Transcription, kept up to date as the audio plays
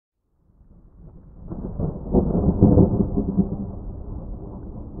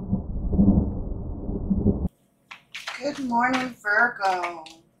Good morning, Virgo.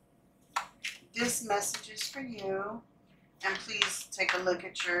 This message is for you. And please take a look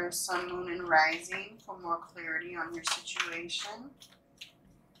at your sun, moon, and rising for more clarity on your situation.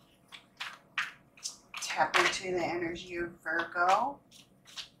 Tap into the energy of Virgo.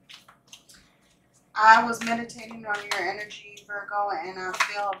 I was meditating on your energy, Virgo, and I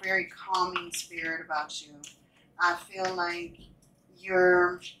feel a very calming spirit about you. I feel like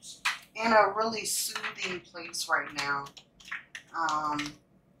you're in a really soothing place right now.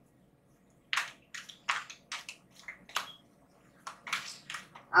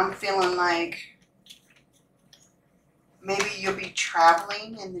 I'm feeling like maybe you'll be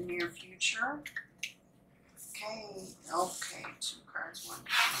traveling in the near future. Okay, 2 cards, 1 card.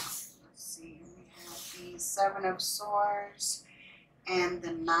 Let's see, we have the 7 of Swords and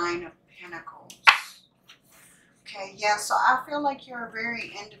the 9 of Pentacles. Okay, yeah, so I feel like you're a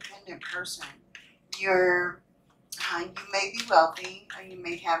very independent person. You may be wealthy, or you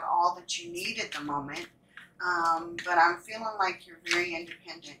may have all that you need at the moment, but I'm feeling like you're very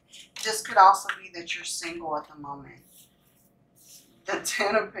independent. This could also be that you're single at the moment. The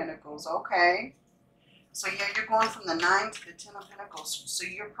 10 of Pentacles, okay. So yeah, you're going from the 9 to the 10 of Pentacles. So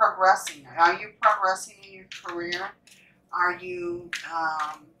you're progressing. Are you progressing in your career? Are you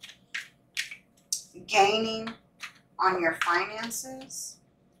gaining on your finances?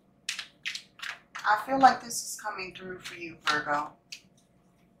 I feel like this is coming through for you, Virgo.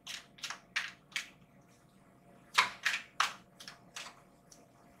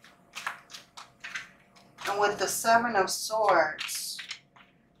 And with the 7 of Swords,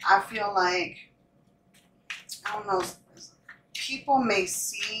 I feel like, I don't know, people may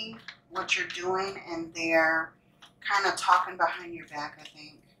see what you're doing and they're kind of talking behind your back, I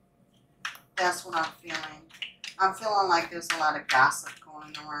think. That's what I'm feeling. I'm feeling like there's a lot of gossip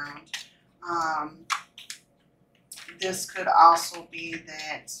going around. This could also be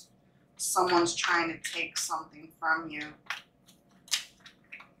that someone's trying to take something from you.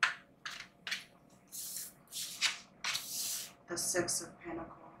 The 6 of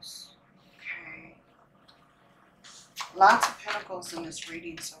Pentacles. Okay. Lots of Pentacles in this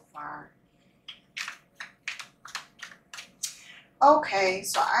reading so far. Okay,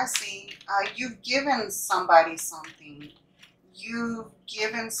 so I see you've given somebody something. You've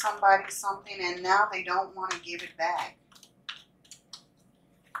given somebody something and now they don't want to give it back.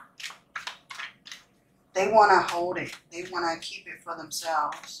 They want to hold it. They want to keep it for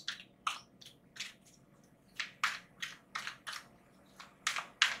themselves.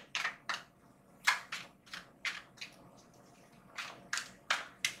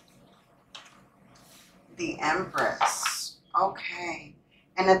 The Empress. Okay.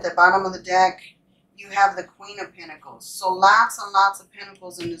 And at the bottom of the deck, you have the Queen of Pentacles. So lots and lots of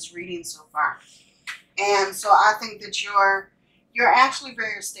Pentacles in this reading so far. And so I think that you're actually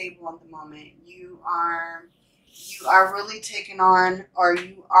very stable at the moment. You are really taking on, or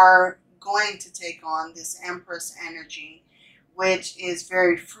you are going to take on this Empress energy, which is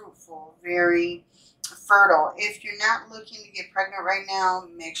very fruitful, very fertile. If you're not looking to get pregnant right now,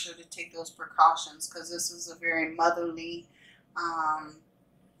 make sure to take those precautions, because this is a very motherly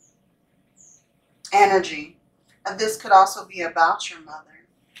energy. This could also be about your mother,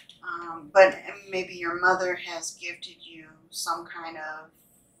 but maybe your mother has gifted you some kind of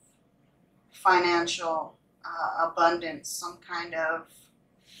financial abundance, some kind of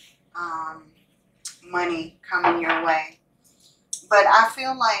money coming your way. But I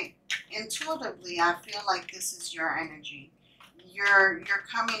feel like, intuitively, I feel like this is your energy. You're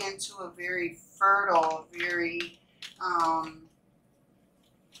coming into a very fertile, very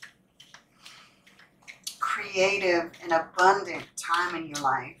creative and abundant time in your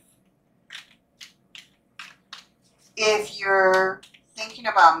life. If you're thinking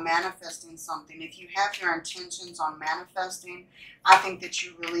about manifesting something, if you have your intentions on manifesting, I think that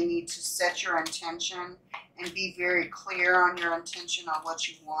you really need to set your intention and be very clear on your intention on what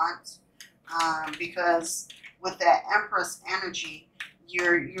you want. Because with that Empress energy,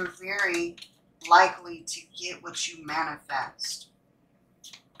 you're very likely to get what you manifest.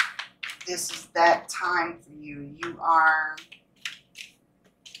 This is that time for you.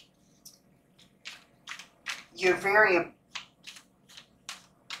 You're very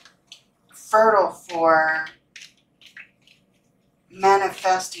fertile for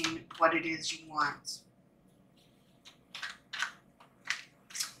manifesting what it is you want.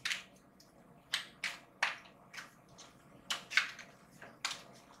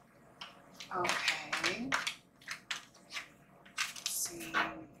 Okay. Let's see.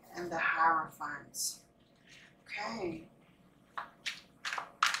 And the Hierophants. Okay.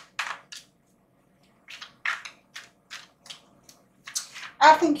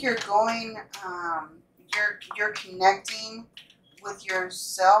 I think you're going, you're connecting with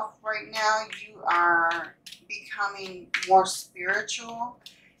yourself right now. You are becoming more spiritual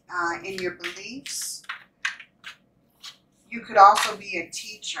in your beliefs. You could also be a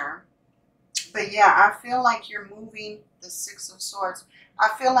teacher. But yeah, I feel like you're moving, the Six of Swords, I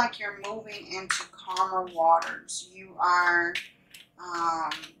feel like you're moving into calmer waters. You are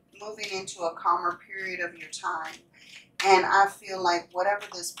moving into a calmer period of your time. And I feel like whatever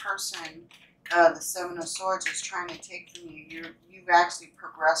this person, the Seven of Swords, is trying to take from you, you've actually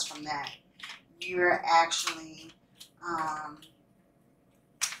progressed from that. You're actually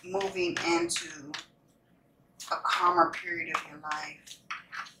moving into a calmer period of your life.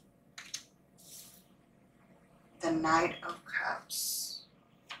 The Knight of Cups.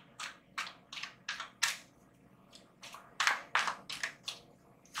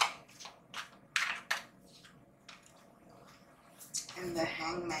 And the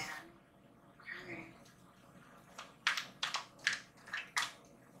Hangman. Okay.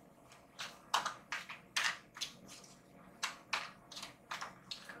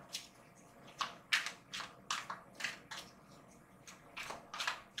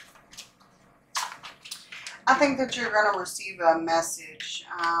 I think that you're going to receive a message.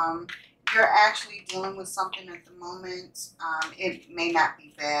 You're actually dealing with something at the moment. It may not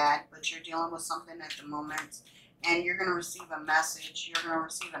be bad, but you're dealing with something at the moment. And you're going to receive a message. You're going to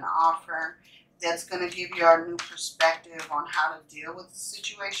receive an offer that's going to give you a new perspective on how to deal with the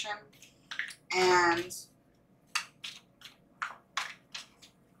situation. And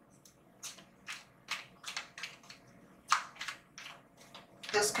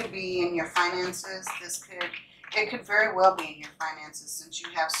this could be in your finances. It could very well be in your finances, since you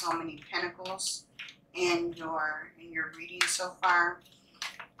have so many pentacles in your reading so far.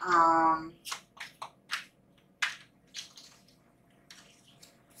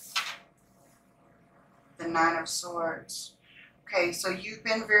 The Nine of Swords. Okay, so you've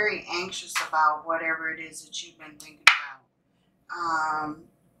been very anxious about whatever it is that you've been thinking about.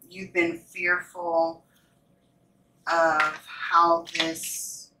 You've been fearful of how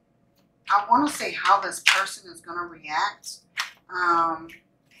this, I want to say how this person is going to react.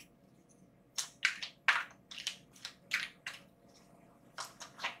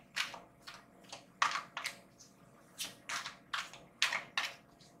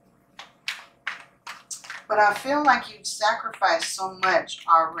 But I feel like you've sacrificed so much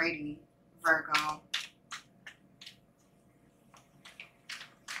already, Virgo.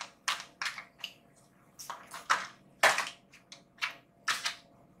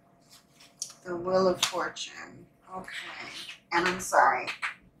 The Wheel of Fortune. Okay. And I'm sorry.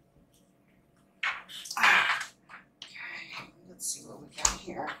 Okay. Let's see what we got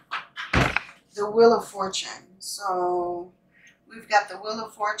here. The Wheel of Fortune. So we've got the Wheel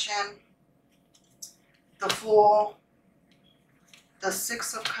of Fortune, the Fool, the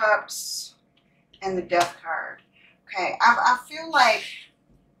Six of Cups, and the Death card. Okay. I feel like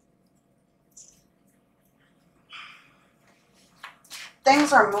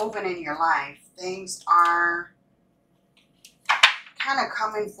things are moving in your life. Things are kind of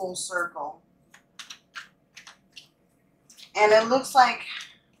coming full circle. And it looks like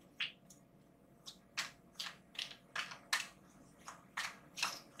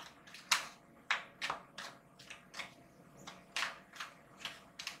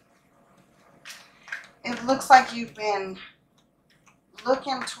you've been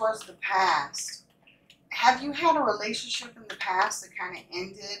looking towards the past. Have you had a relationship in the past that kind of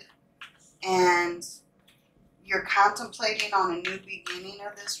ended and you're contemplating on a new beginning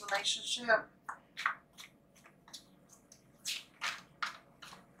of this relationship?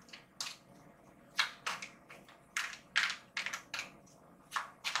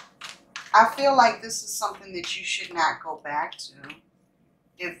 I feel like this is something that you should not go back to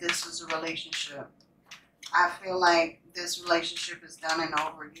if this is a relationship. I feel like this relationship is done and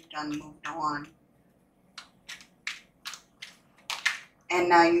over. You've done moved on. And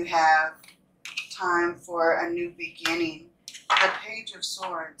now you have time for a new beginning. The Page of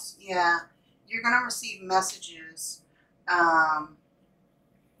Swords. Yeah, you're going to receive messages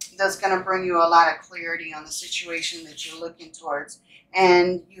that's going to bring you a lot of clarity on the situation that you're looking towards.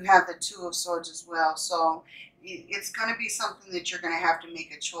 And you have the Two of Swords as well. So it's going to be something that you're going to have to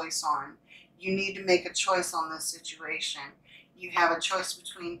make a choice on. You need to make a choice on this situation. You have a choice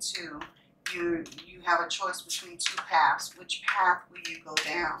between two. You have a choice between two paths. Which path will you go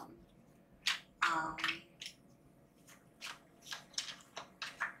down?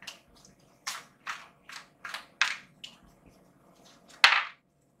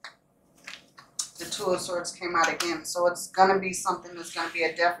 The Two of Swords came out again. So it's going to be something that's going to be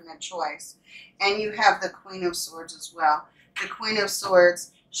a definite choice. And you have the Queen of Swords as well. The Queen of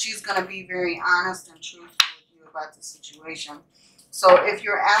Swords, she's going to be very honest and truthful with you about the situation. So if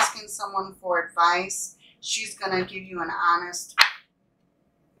you're asking someone for advice, she's going to give you an honest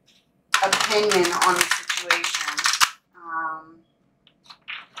opinion on the situation.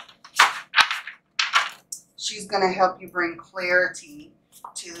 She's going to help you bring clarity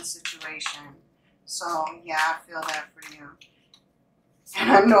to the situation. So, yeah, I feel that for you.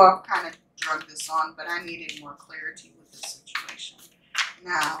 And I know I've kind of drug this on, but I needed more clarity with this situation.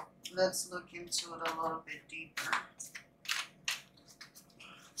 Now, let's look into it a little bit deeper.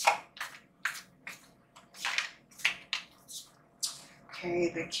 Okay,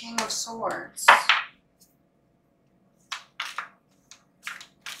 the King of Swords.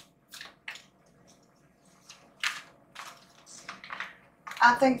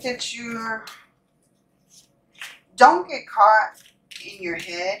 I think that you don't get caught in your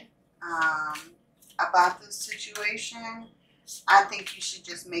head about this situation. I think you should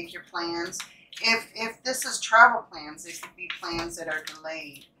just make your plans. If this is travel plans, it could be plans that are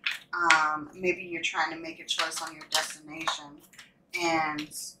delayed. Maybe you're trying to make a choice on your destination, and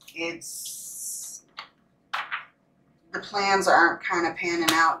the plans aren't kind of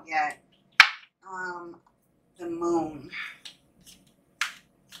panning out yet. The Moon.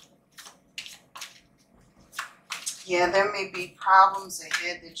 Yeah, there may be problems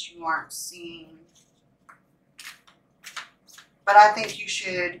ahead that you aren't seeing. But I think you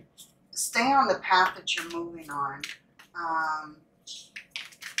should stay on the path that you're moving on.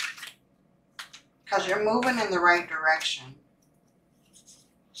 Because you're moving in the right direction.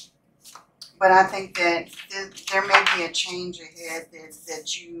 But I think that there may be a change ahead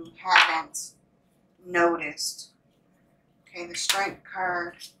that you haven't noticed. Okay, the Strength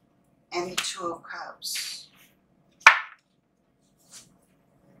card and the Two of Cups.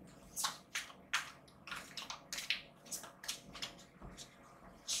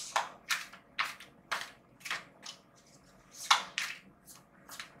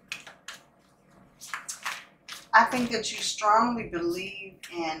 I think that you strongly believe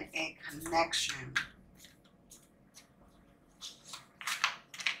in a connection.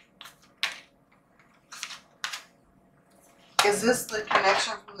 Is this the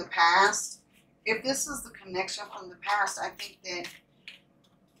connection from the past? If this is the connection from the past, I think that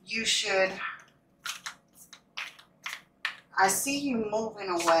you should... I see you moving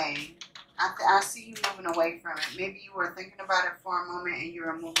away. I see you moving away from it. Maybe you were thinking about it for a moment and you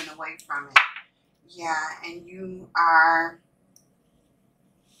were moving away from it. Yeah, and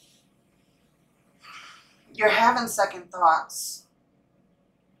you're having second thoughts.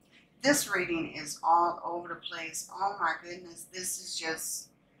 This reading is all over the place. Oh my goodness, this is just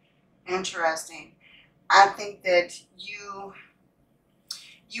interesting. I think that you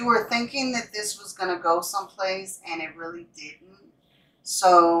were thinking that this was going to go someplace and it really didn't.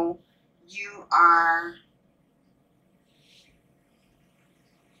 So you are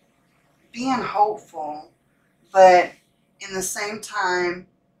being hopeful, but in the same time,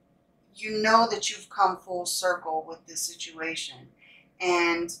 you know that you've come full circle with this situation,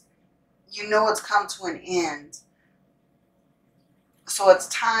 and you know it's come to an end. So it's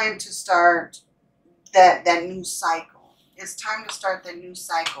time to start that new cycle. It's time to start that new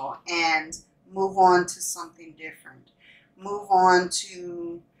cycle and move on to something different. Move on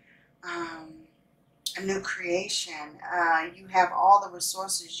to a new creation. You have all the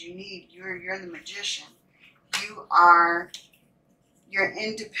resources you need. You're the magician. You're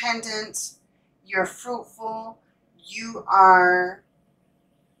independent. You're fruitful. You are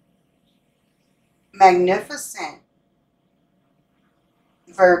magnificent,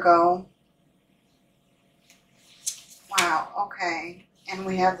 Virgo. Wow, okay. And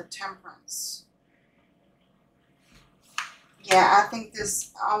we have the Temperance. Yeah, I think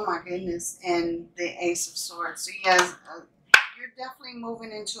this, oh my goodness, and the Ace of Swords. So yes, you're definitely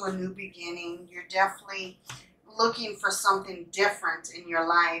moving into a new beginning. You're definitely looking for something different in your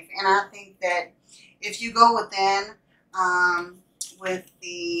life. And I think that if you go within with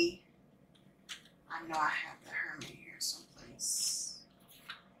the, I know I have the Hermit here someplace.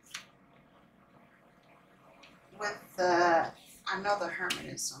 With the, I know the Hermit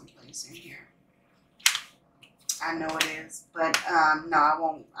is someplace in here. I know it is, but no, I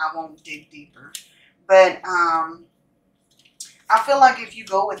won't dig deeper. But I feel like if you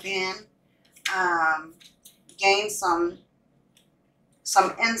go within, gain some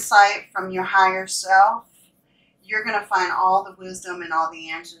insight from your higher self, you're going to find all the wisdom and all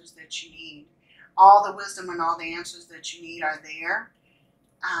the answers that you need. All the wisdom and all the answers that you need are there.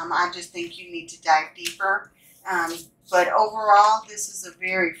 I just think you need to dive deeper. But overall, this is a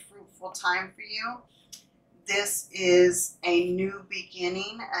very fruitful time for you. This is a new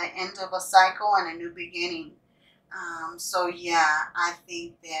beginning, an end of a cycle and a new beginning. So yeah, I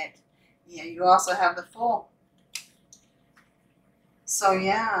think that, yeah, you also have the Fool. So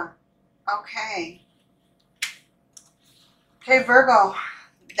yeah, okay. Okay, Virgo,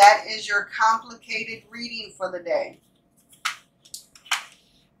 that is your complicated reading for the day.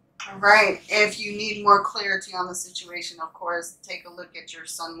 All right, if you need more clarity on the situation, of course, take a look at your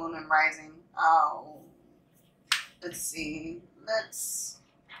sun, moon, and rising. Oh, let's see.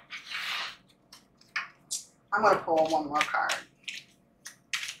 I'm going to pull one more card.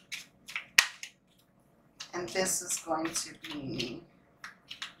 And this is going to be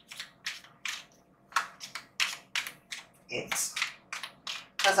it.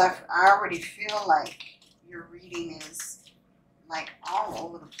 Because I already feel like your reading is like all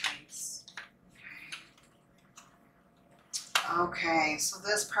over the place. Okay, so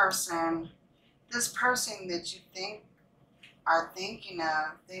this person that you are thinking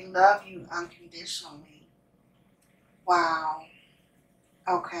of, they love you unconditionally. Wow.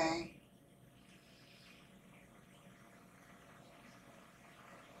 Okay.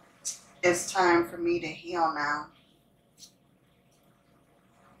 It's time for me to heal now.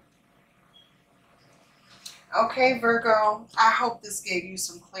 Okay, Virgo, I hope this gave you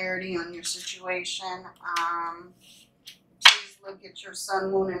some clarity on your situation. Please look at your sun,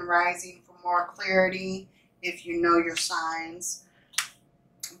 moon, and rising for more clarity if you know your signs.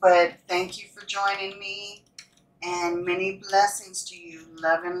 But thank you for joining me, and many blessings to you,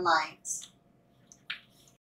 love and light.